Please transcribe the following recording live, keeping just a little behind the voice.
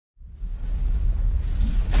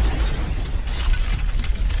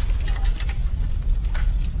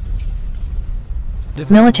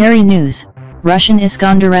Military news: Russian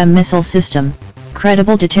Iskander-M missile system,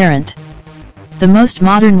 credible deterrent. The most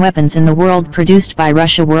modern weapons in the world produced by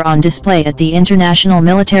Russia were on display at the International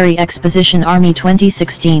Military Exposition Army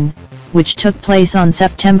 2016, which took place on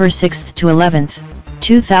September 6 to 11,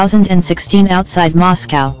 2016 outside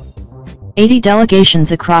Moscow. 80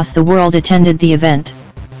 delegations across the world attended the event.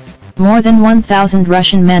 More than 1,000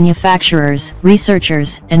 Russian manufacturers,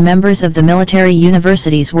 researchers, and members of the military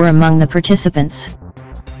universities were among the participants.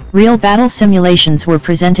 Real battle simulations were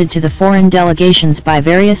presented to the foreign delegations by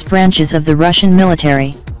various branches of the Russian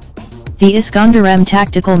military. The Iskander-M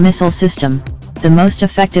tactical missile system, the most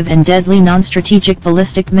effective and deadly non-strategic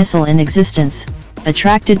ballistic missile in existence,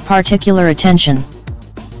 attracted particular attention.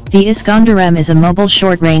 The Iskander-M is a mobile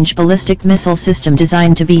short-range ballistic missile system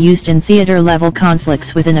designed to be used in theater-level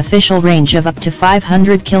conflicts with an official range of up to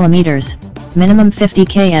 500 kilometers, minimum 50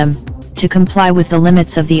 km, to comply with the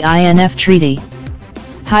limits of the INF Treaty.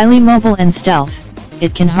 Highly mobile and stealth,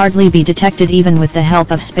 it can hardly be detected even with the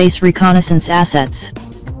help of space reconnaissance assets.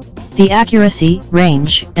 The accuracy,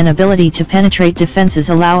 range, and ability to penetrate defenses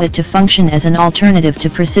allow it to function as an alternative to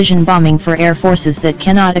precision bombing for air forces that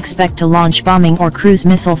cannot expect to launch bombing or cruise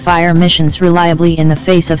missile fire missions reliably in the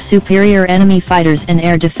face of superior enemy fighters and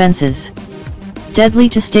air defenses. Deadly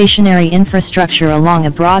to stationary infrastructure along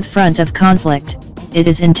a broad front of conflict, it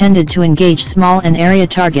is intended to engage small and area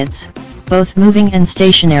targets, both moving and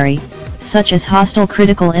stationary, such as hostile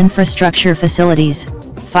critical infrastructure facilities,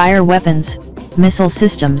 fire weapons, missile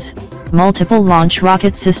systems, multiple launch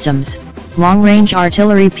rocket systems, long-range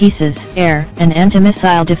artillery pieces, air and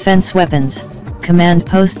anti-missile defense weapons, command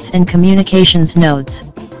posts and communications nodes,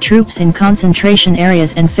 troops in concentration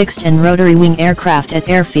areas and fixed and rotary wing aircraft at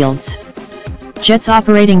airfields. Jets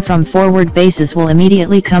operating from forward bases will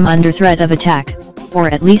immediately come under threat of attack, or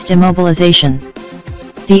at least immobilization.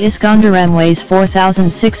 The Iskander-M weighs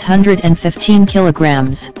 4,615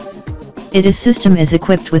 kilograms. Its system is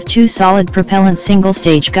equipped with two solid propellant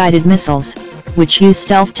single-stage guided missiles, which use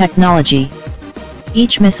stealth technology.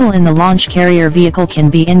 Each missile in the launch carrier vehicle can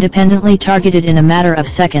be independently targeted in a matter of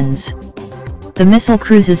seconds. The missile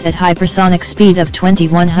cruises at hypersonic speed of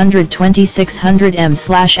 2100-2600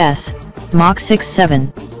 m/s, Mach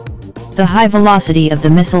 6.7. The high velocity of the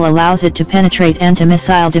missile allows it to penetrate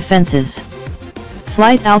anti-missile defenses.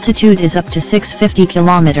 Flight altitude is up to 650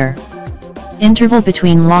 km. Interval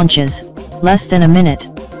between launches, less than a minute.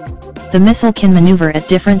 The missile can maneuver at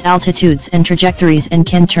different altitudes and trajectories and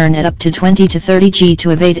can turn at up to 20 to 30 G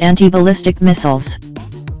to evade anti-ballistic missiles.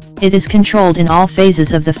 It is controlled in all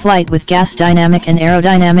phases of the flight with gas dynamic and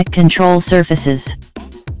aerodynamic control surfaces.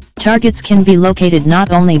 Targets can be located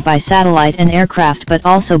not only by satellite and aircraft but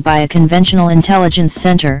also by a conventional intelligence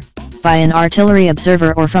center, by an artillery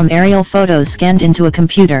observer or from aerial photos scanned into a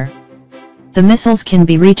computer. The missiles can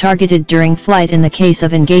be retargeted during flight in the case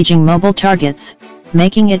of engaging mobile targets,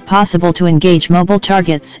 making it possible to engage mobile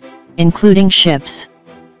targets, including ships.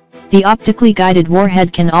 The optically guided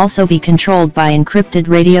warhead can also be controlled by encrypted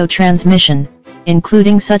radio transmission,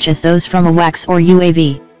 including such as those from AWACS or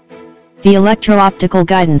UAV. The electro-optical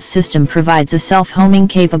guidance system provides a self-homing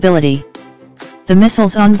capability. The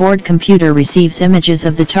missile's onboard computer receives images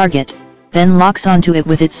of the target, then locks onto it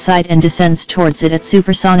with its sight and descends towards it at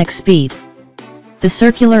supersonic speed. The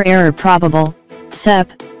circular error probable,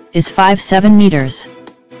 CEP, is 5.7 meters.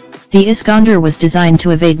 The Iskander was designed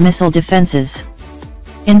to evade missile defenses.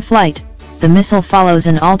 In flight, the missile follows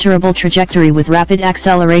an alterable trajectory with rapid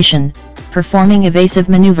acceleration, performing evasive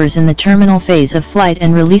maneuvers in the terminal phase of flight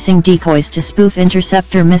and releasing decoys to spoof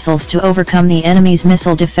interceptor missiles to overcome the enemy's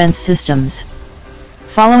missile defense systems.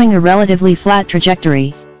 Following a relatively flat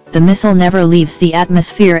trajectory, the missile never leaves the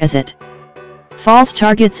atmosphere as it falls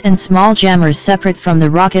targets and small jammers separate from the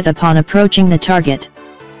rocket upon approaching the target.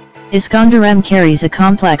 Iskander-M carries a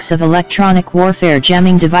complex of electronic warfare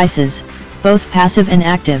jamming devices, both passive and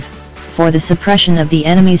active, for the suppression of the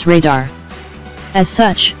enemy's radar. As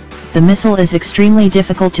such, the missile is extremely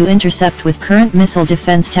difficult to intercept with current missile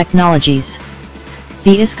defense technologies.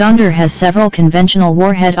 The Iskander has several conventional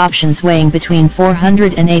warhead options weighing between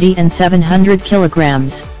 480 and 700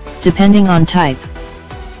 kilograms, depending on type.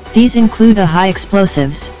 These include a high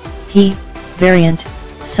explosives, HE, variant,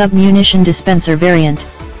 sub-munition dispenser variant,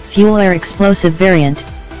 fuel-air explosive variant,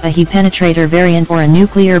 a HE penetrator variant or a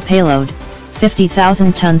nuclear payload,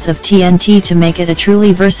 50,000 tons of TNT to make it a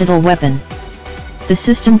truly versatile weapon. The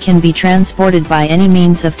system can be transported by any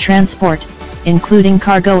means of transport, including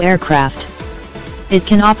cargo aircraft. It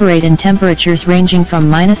can operate in temperatures ranging from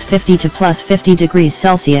 -50 to +50 degrees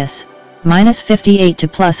Celsius, -58 to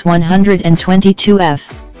 +122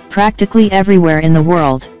 F, practically everywhere in the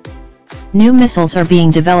world. New missiles are being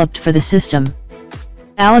developed for the system.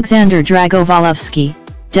 Alexander Dragovolovsky,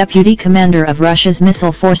 deputy commander of Russia's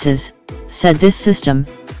missile forces, said this system,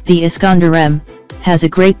 the Iskander-M, has a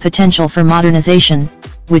great potential for modernization,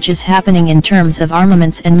 which is happening in terms of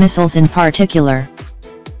armaments and missiles in particular.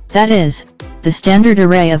 That is, the standard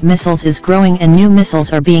array of missiles is growing and new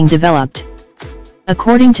missiles are being developed.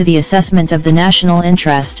 According to the assessment of the national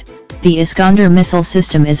interest, the Iskander missile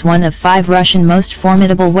system is one of 5 Russian most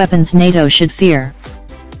formidable weapons NATO should fear.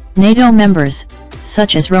 NATO members,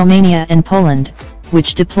 such as Romania and Poland,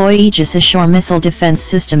 which deploy Aegis ashore missile defense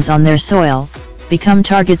systems on their soil, become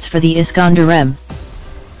targets for the Iskander-M.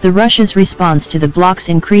 The Russia's response to the bloc's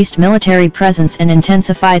increased military presence and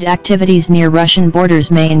intensified activities near Russian borders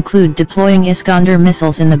may include deploying Iskander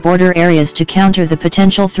missiles in the border areas to counter the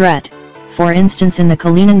potential threat, for instance in the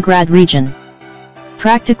Kaliningrad region.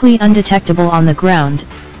 Practically undetectable on the ground,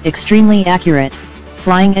 extremely accurate,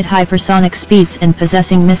 flying at hypersonic speeds and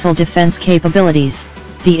possessing missile defense capabilities,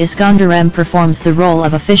 the Iskander-M performs the role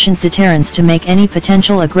of efficient deterrence to make any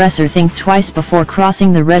potential aggressor think twice before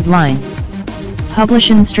crossing the red line. Publish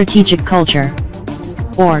in Strategic Culture.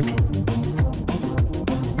 Org.